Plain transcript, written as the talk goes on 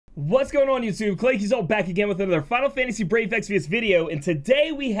What's going on, YouTube? Claic Yuzolt back again with another Final Fantasy Brave Exvius video, and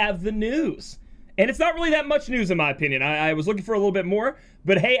today we have the news. And it's not really that much news in my opinion. I was looking for a little bit more,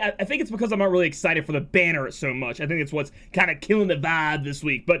 but hey, I think it's because I'm not really excited for the banner so much. I think it's what's kind of killing the vibe this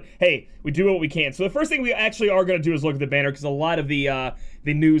week, but hey, we do what we can. So the first thing we actually are going to do is look at the banner, because a lot of the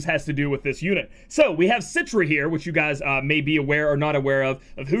news has to do with this unit. So we have Citra here, which you guys may be aware or not aware of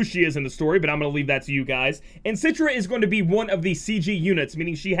who she is in the story, but I'm going to leave that to you guys. And Citra is going to be one of the CG units,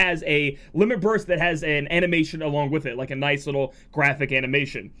 meaning she has a limit burst that has an animation along with it, like a nice little graphic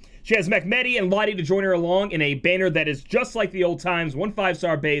animation. She has Mechmedi and Lottie to join her along in a banner that is just like the old times, 1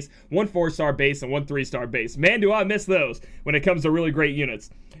 5-star base, 1 4-star base, and 1 3-star base. Man, do I miss those when it comes to really great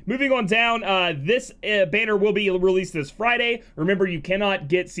units. Moving on down, this banner will be released this Friday. Remember, you cannot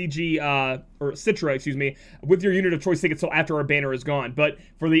get CG, or Citra, excuse me, with your unit of choice tickets until after our banner is gone. But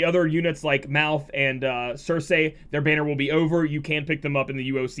for the other units like Mouth and Cersei, their banner will be over. You can pick them up in the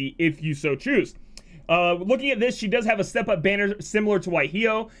UOC if you so choose. Looking at this, she does have a step-up banner similar to what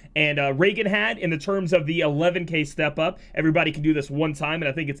Hio and Reagan had in the terms of the 11k step-up. Everybody can do this one time, and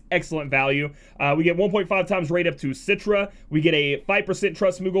I think it's excellent value. We get 1.5 times rate up to Citra. We get a 5%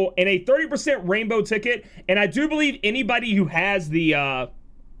 Trust Moogle and a 30% Rainbow ticket. And I do believe anybody who has the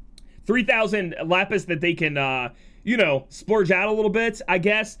 3,000 Lapis that they can, you know, splurge out a little bit, I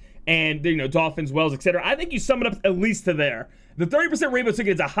guess. And, you know, Dolphins, Wells, etc. I think you sum it up at least to there. The 30% Rainbow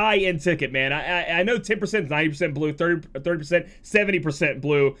ticket is a high-end ticket, man. I know 10% is 90% blue, 30%, 70%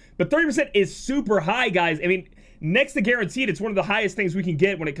 blue, but 30% is super high, guys. I mean, next to guaranteed, it's one of the highest things we can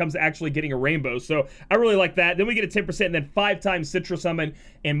get when it comes to actually getting a rainbow. So I really like that. Then we get a 10% and then 5 times Citra Summon.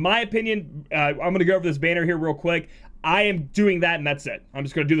 In my opinion, I'm going to go over this banner here real quick. I am doing that, and that's it. I'm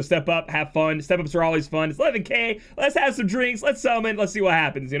just going to do the step up, have fun. Step ups are always fun. It's 11k. Let's have some drinks. Let's summon. Let's see what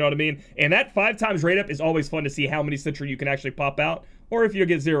happens. You know what I mean? And that 5 times rate up is always fun to see how many Citra you can actually pop out, or if you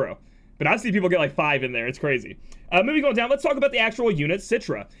get 0. But I've seen people get like 5 in there. It's crazy. Moving on down, let's talk about the actual unit,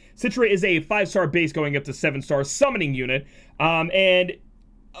 Citra. Citra is a 5-star base going up to 7-star summoning unit. And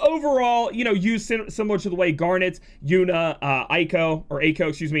overall, you know, used similar to the way Garnet, Yuna, Aiko,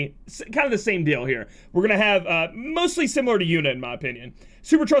 excuse me, kind of the same deal here. We're going to have mostly similar to Yuna, in my opinion.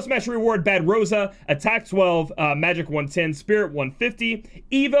 Super Trust Mastery Reward, Bad Rosa, Attack 12, Magic 110, Spirit 150,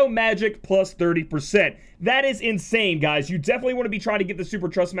 Evo Magic plus 30%. That is insane, guys. You definitely want to be trying to get the Super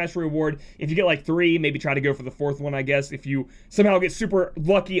Trust Mastery Reward. If you get like 3, maybe try to go for the 4th one, I guess, if you somehow get super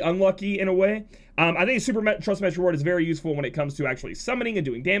lucky, unlucky in a way. I think Super Trust Mastery Reward is very useful when it comes to actually summoning and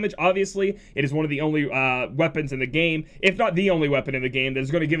doing damage. Obviously, it is one of the only weapons in the game, if not the only weapon in the game, that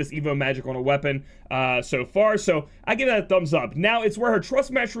is going to give us Evo Magic on a weapon so far. So I give that a thumbs up. Now, it's where her Trust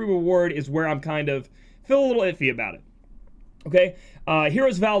Mastery Reward is where I'm kind of feel a little iffy about it. Okay,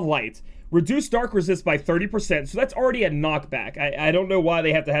 Hero's Vow Light. Reduce Dark Resist by 30%, so that's already a knockback. I don't know why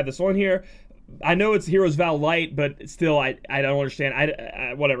they have to have this on here. I know it's Hero's Vow Light, but still, I don't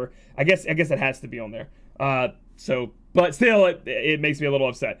understand. Whatever. I guess it has to be on there. But still, it makes me a little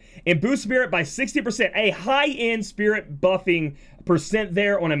upset. And boost Spirit by 60%. A high-end Spirit buffing percent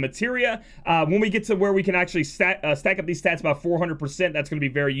there on a materia. When we get to where we can actually stack up these stats about 400%, that's going to be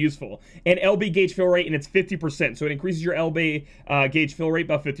very useful. And LB gauge fill rate, and it's 50%. So it increases your LB gauge fill rate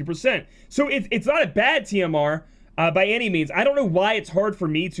by 50%. So it's not a bad TMR. By any means. I don't know why it's hard for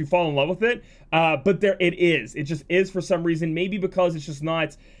me to fall in love with it, but there it is. It just is for some reason. Maybe because it's just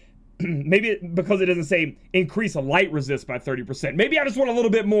not... maybe because it doesn't say increase a light resist by 30%. Maybe I just want a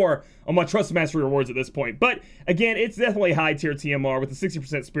little bit more on my Trust Mastery rewards at this point. But again, it's definitely high tier TMR with a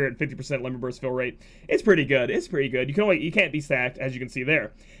 60% Spirit and 50% Limit Burst fill rate. It's pretty good. It's pretty good. You can't be stacked, as you can see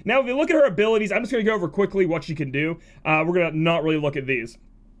there. Now, if you look at her abilities, I'm just going to go over quickly what she can do. We're going to not really look at these.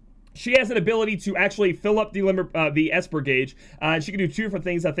 She has an ability to actually fill up the Esper gauge. She can do 2 different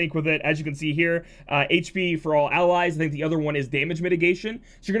things, I think, with it. As you can see here, HP for all allies. I think the other one is damage mitigation.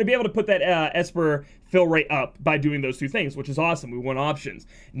 So you're going to be able to put that Esper fill rate up by doing those 2 things, which is awesome. We want options.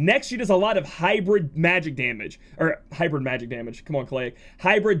 Next, she does a lot of hybrid magic damage. Or hybrid magic damage. Come on, Claic.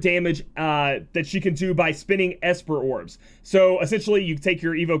 Hybrid damage that she can do by spinning Esper orbs. So essentially, you take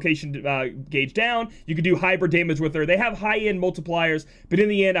your evocation gauge down. You can do hybrid damage with her. They have high-end multipliers, but in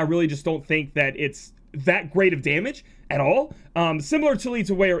the end, I really just don't think that it's that great of damage at all. Similarly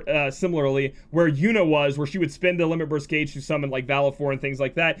to where Yuna was, where she would spend the Limit Burst gauge to summon like Valifor and things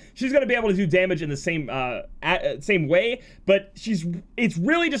like that. She's going to be able to do damage in the same way, but it's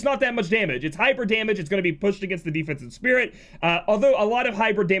really just not that much damage. It's hyper damage. It's going to be pushed against the defensive Spirit. Although a lot of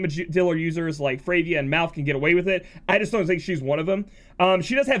hybrid damage dealer users like Fravia and Mouth can get away with it, I just don't think she's one of them.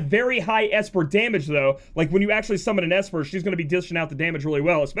 She does have very high Esper damage though. Like when you actually summon an Esper, she's going to be dishing out the damage really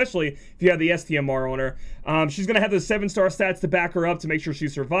well, especially if you have the STMR on her. She's going to have the 7-star stats to back her up to make sure she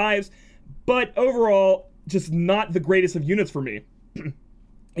survives. But overall, just not the greatest of units for me.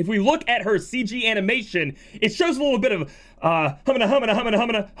 If we look at her CG animation, it shows a little bit of hubba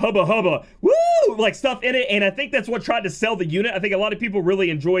hubba, woo, like stuff in it, and I think that's what tried to sell the unit. I think a lot of people really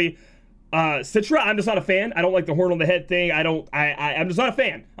enjoy Citra. I'm just not a fan. I don't like the horn on the head thing. I'm just not a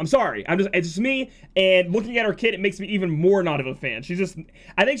fan. I'm sorry. It's just me, and looking at her kit, it makes me even more not of a fan.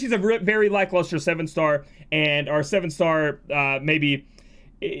 I think she's a very lackluster 7-star, and our 7-star, maybe,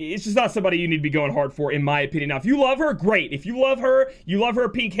 it's just not somebody you need to be going hard for, in my opinion. Now, if you love her, great. If you love her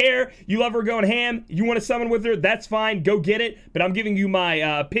pink hair, you love her going ham, you want to summon with her, that's fine. Go get it. But I'm giving you my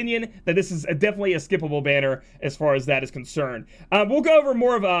opinion that this is definitely a skippable banner as far as that is concerned. We'll go over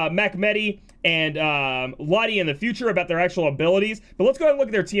more of Makmedi and Lottie in the future about their actual abilities. But let's go ahead and look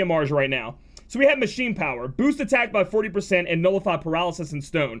at their TMRs right now. So we have Machine Power, boost attack by 40%, and nullify paralysis and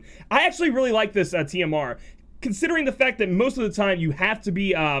stone. I actually really like this TMR. Considering the fact that most of the time you have to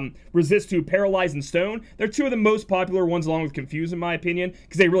be resist to paralyze and stone, they're two of the most popular ones along with confuse, in my opinion,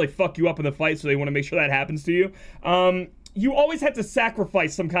 because they really fuck you up in the fight, so they want to make sure that happens to you. You always have to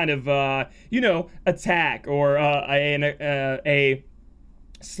sacrifice some kind of, you know, attack or a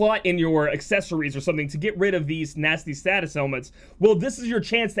slot in your accessories or something to get rid of these nasty status elements. Well, this is your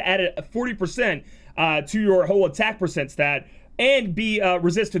chance to add a 40% to your whole attack percent stat, and be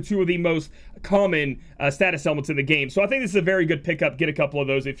resist to two of the most common status elements in the game. So I think this is a very good pickup. Get a couple of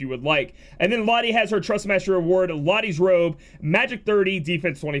those if you would like. And then Lottie has her Trust Master Reward, Lottie's Robe, Magic 30,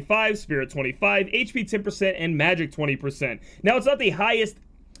 Defense 25, Spirit 25, HP 10%, and Magic 20%. Now, it's not the highest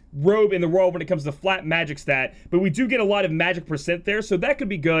robe in the world when it comes to flat magic stat, but we do get a lot of magic percent there, so that could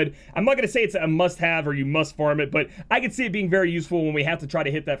be good. I'm not going to say it's a must-have or you must farm it, but I could see it being very useful when we have to try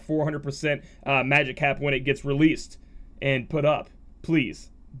to hit that 400% magic cap when it gets released and put up. Please.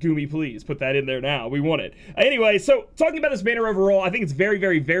 Goomy, please put that in there now. We want it. Anyway, so talking about this banner overall, I think it's very,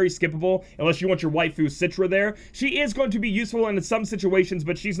 very, very skippable unless you want your waifu Citra there. She is going to be useful in some situations,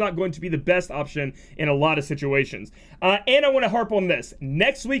 but she's not going to be the best option in a lot of situations. And I want to harp on this.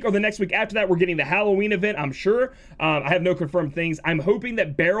 Next week or the next week after that, we're getting the Halloween event, I'm sure. I have no confirmed things. I'm hoping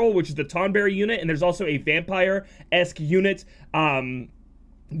that Beryl, which is the Tonberry unit, and there's also a vampire-esque unit,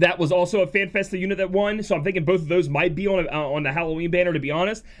 that was also a FanFesta unit that won, so I'm thinking both of those might be on the Halloween banner, to be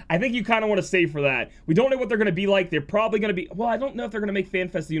honest. I think you kind of want to save for that. We don't know what they're going to be like. They're probably going to be... Well, I don't know if they're going to make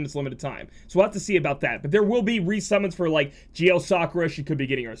FanFesta units limited time, so we'll have to see about that. But there will be resummons for, like, GL Sakura. She could be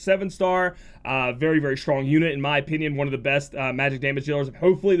getting her 7-star. Very, very strong unit, in my opinion. One of the best magic damage dealers.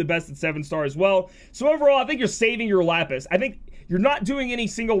 Hopefully the best at 7-star as well. So overall, I think you're saving your Lapis. I think... You're not doing any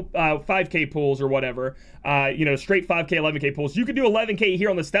single 5K pulls or whatever, you know, straight 5K, 11K pulls. You could do 11K here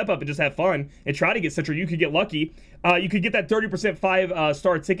on the step up and just have fun and try to get Citra. You could get lucky. You could get that 30%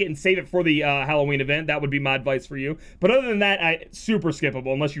 5-star ticket and save it for the Halloween event. That would be my advice for you. But other than that, super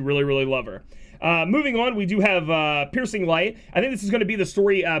skippable unless you really, really love her. Moving on, we do have Piercing Light. I think this is going to be the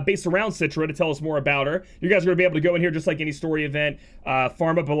story based around Citra to tell us more about her. You guys are going to be able to go in here just like any story event,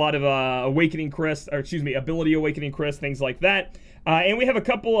 farm up a lot of Awakening Crest, or excuse me, Ability Awakening Crest, things like that. And we have a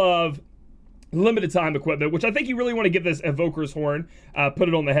couple of limited time equipment, which I think you really want to give this Evoker's Horn, put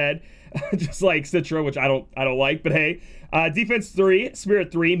it on the head, just like Citra, which I don't like, but hey. Defense 3,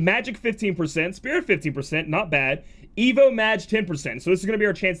 Spirit 3, Magic 15%, Spirit 15%, not bad. Evo Mag 10%. So this is going to be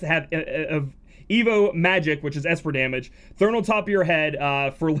our chance to have Evo Magic, which is Esper damage, thrown on top of your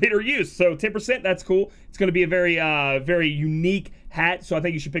head for later use. So 10%, that's cool. It's going to be a very, very unique hat, so I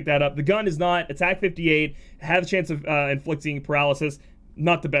think you should pick that up. The gun is not. Attack 58, have a chance of inflicting paralysis.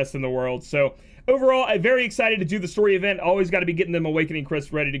 Not the best in the world. So overall, I'm very excited to do the story event. Always got to be getting them Awakening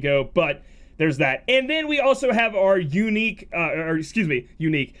Crest ready to go, but there's that. And then we also have our unique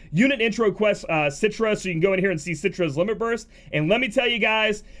unit intro quest, Citra, so you can go in here and see Citra's Limit Burst. And let me tell you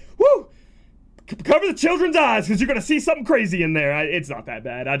guys, woo! Cover the children's eyes because you're going to see something crazy in there. It's not that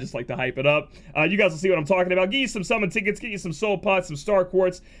bad. I just like to hype it up. You guys will see what I'm talking about. Get you some summon tickets, get you some soul pots, some star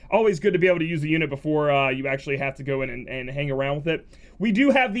quartz. Always good to be able to use the unit before you actually have to go in and hang around with it. We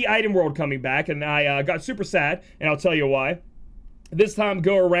do have the item world coming back, and I got super sad, and I'll tell you why. This time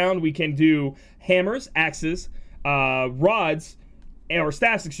go around, we can do hammers, axes, rods, or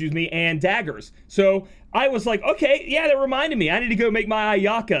staffs, excuse me, and daggers. So I was like, okay, yeah, that reminded me. I need to go make my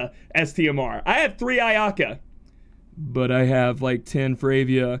Ayaka STMR. I have 3 Ayaka, but I have like 10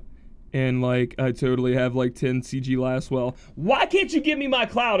 Fravia And, like, I totally have, like, 10 CG last well. Why can't you give me my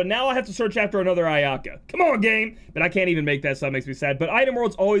cloud? And now I have to search after another Ayaka. Come on, game. But I can't even make that, so that makes me sad. But Item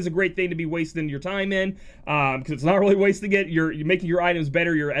World's always a great thing to be wasting your time in. Because it's not really wasting it. You're making your items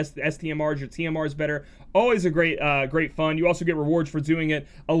better. Your STMRs, your TMRs better. Always a great fun. You also get rewards for doing it,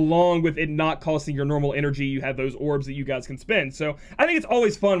 along with it not costing your normal energy. You have those orbs that you guys can spend. So I think it's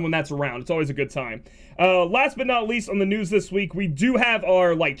always fun when that's around. It's always a good time. Last but not least on the news this week, we do have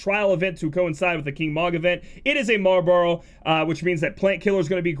our like trial event to coincide with the King Mog event. It is a Marlboro, which means that Plant Killer is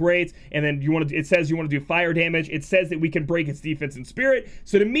going to be great. And then it says you want to do fire damage. It says that we can break its defense and spirit.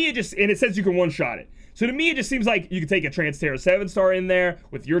 So to me, it says you can one-shot it. So to me, it just seems like you could take a Transterra 7-star in there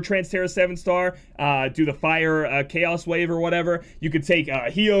with your Transterra 7-star, do the fire Chaos Wave or whatever. You could take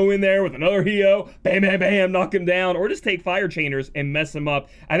Heo in there with another Heo, bam, bam, bam, knock him down, or just take Fire Chainers and mess him up.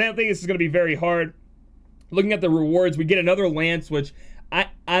 I don't think this is going to be very hard. Looking at the rewards, we get another Lance, which I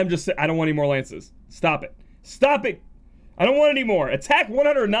don't want any more Lances. Stop it. Stop it. I don't want any more. Attack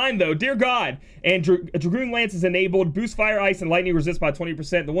 109, though. Dear God. And Dragoon Lance is enabled. Boost Fire, Ice, and Lightning Resist by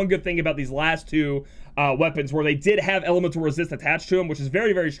 20%. The one good thing about these last two weapons were they did have Elemental Resist attached to them, which is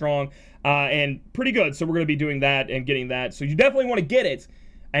very, very strong and pretty good. So we're going to be doing that and getting that. So you definitely want to get it.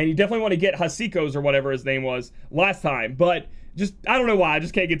 And you definitely want to get Hasiko's or whatever his name was last time. But just, I don't know why. I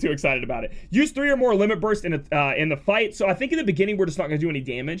just can't get too excited about it. Use 3 or more Limit Burst in the fight. So I think in the beginning, we're just not going to do any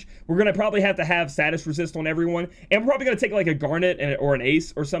damage. We're going to probably have to have Status Resist on everyone. And we're probably going to take like a Garnet or an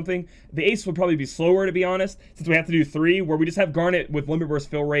Ace or something. The Ace would probably be slower, to be honest, since we have to do 3, where we just have Garnet with Limit Burst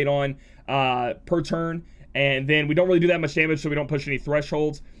fill rate on per turn. And then we don't really do that much damage, so we don't push any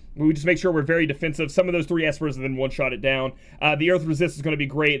thresholds. We just make sure we're very defensive. Some of those 3 Espers and then one-shot it down. The Earth Resist is going to be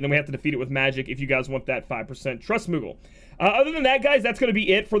great, and then we have to defeat it with magic if you guys want that 5% Trust Moogle. Other than that, guys, that's going to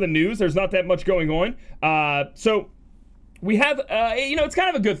be it for the news. There's not that much going on. So we have, you know, it's kind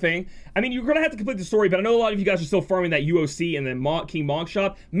of a good thing. I mean, you're going to have to complete the story, but I know a lot of you guys are still farming that UOC and then King Mog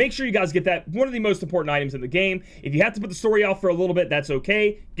shop. Make sure you guys get that. One of the most important items in the game. If you have to put the story off for a little bit, that's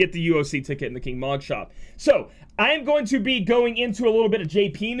okay. Get the UOC ticket in the King Mog shop. So I am going to be going into a little bit of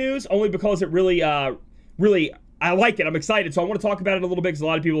JP news, only because it really, I like it. I'm excited. So I want to talk about it a little bit because a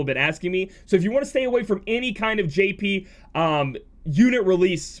lot of people have been asking me. So if you want to stay away from any kind of JP unit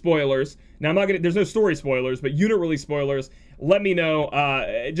release spoilers, now I'm not going to, there's no story spoilers, but unit release spoilers, let me know.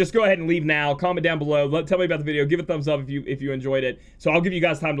 Just go ahead and leave now. Comment down below. Tell me about the video. Give a thumbs up if you enjoyed it. So I'll give you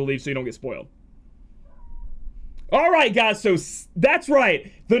guys time to leave so you don't get spoiled. All right, guys, so that's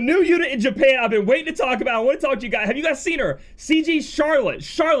right. The new unit in Japan I've been waiting to talk about. I want to talk to you guys. Have you guys seen her? CG Charlotte.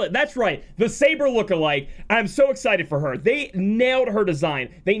 Charlotte, that's right. The Saber lookalike. I'm so excited for her. They nailed her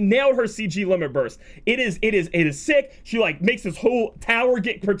design. They nailed her CG limit burst. It is sick. She, like, makes this whole tower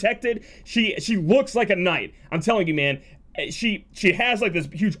get protected. She looks like a knight. I'm telling you, man. She has like this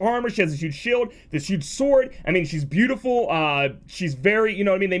huge armor, she has this huge shield, this huge sword. I mean, she's beautiful. She's very, you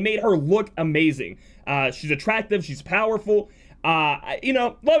know what I mean? They made her look amazing. She's attractive, she's powerful. You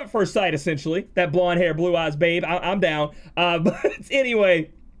know, love at first sight, essentially. That blonde hair, blue eyes babe, I'm down. But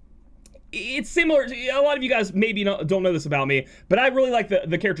anyway, it's similar. A lot of you guys maybe don't know this about me, but I really like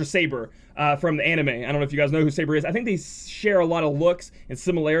the character Saber from the anime. I don't know if you guys know who Saber is. I think they share a lot of looks and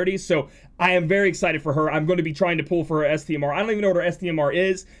similarities, so I am very excited for her. I'm going to be trying to pull for her STMR. I don't even know what her STMR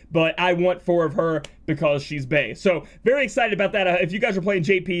is, but I want 4 of her because she's bae. So very excited about that. If you guys are playing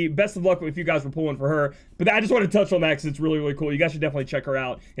JP, best of luck if you guys were pulling for her. But I just want to touch on that because it's really, really cool. You guys should definitely check her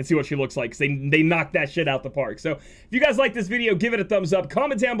out and see what she looks like because they knocked that shit out the park. So if you guys like this video, give it a thumbs up.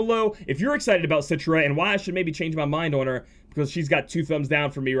 Comment down below if you're excited about Citra and why I should maybe change my mind on her, because she's got 2 thumbs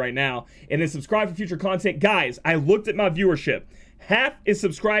down for me right now. And then subscribe for future content. Guys, I looked at my viewership. Half is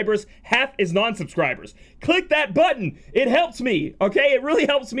subscribers, half is non-subscribers. Click that button. It helps me, okay? It really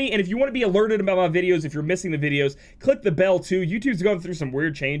helps me. And if you want to be alerted about my videos, if you're missing the videos, click the bell too. YouTube's going through some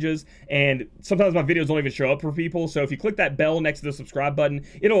weird changes, and sometimes my videos don't even show up for people. So if you click that bell next to the subscribe button,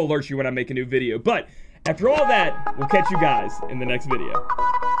 it'll alert you when I make a new video. But after all that, we'll catch you guys in the next video.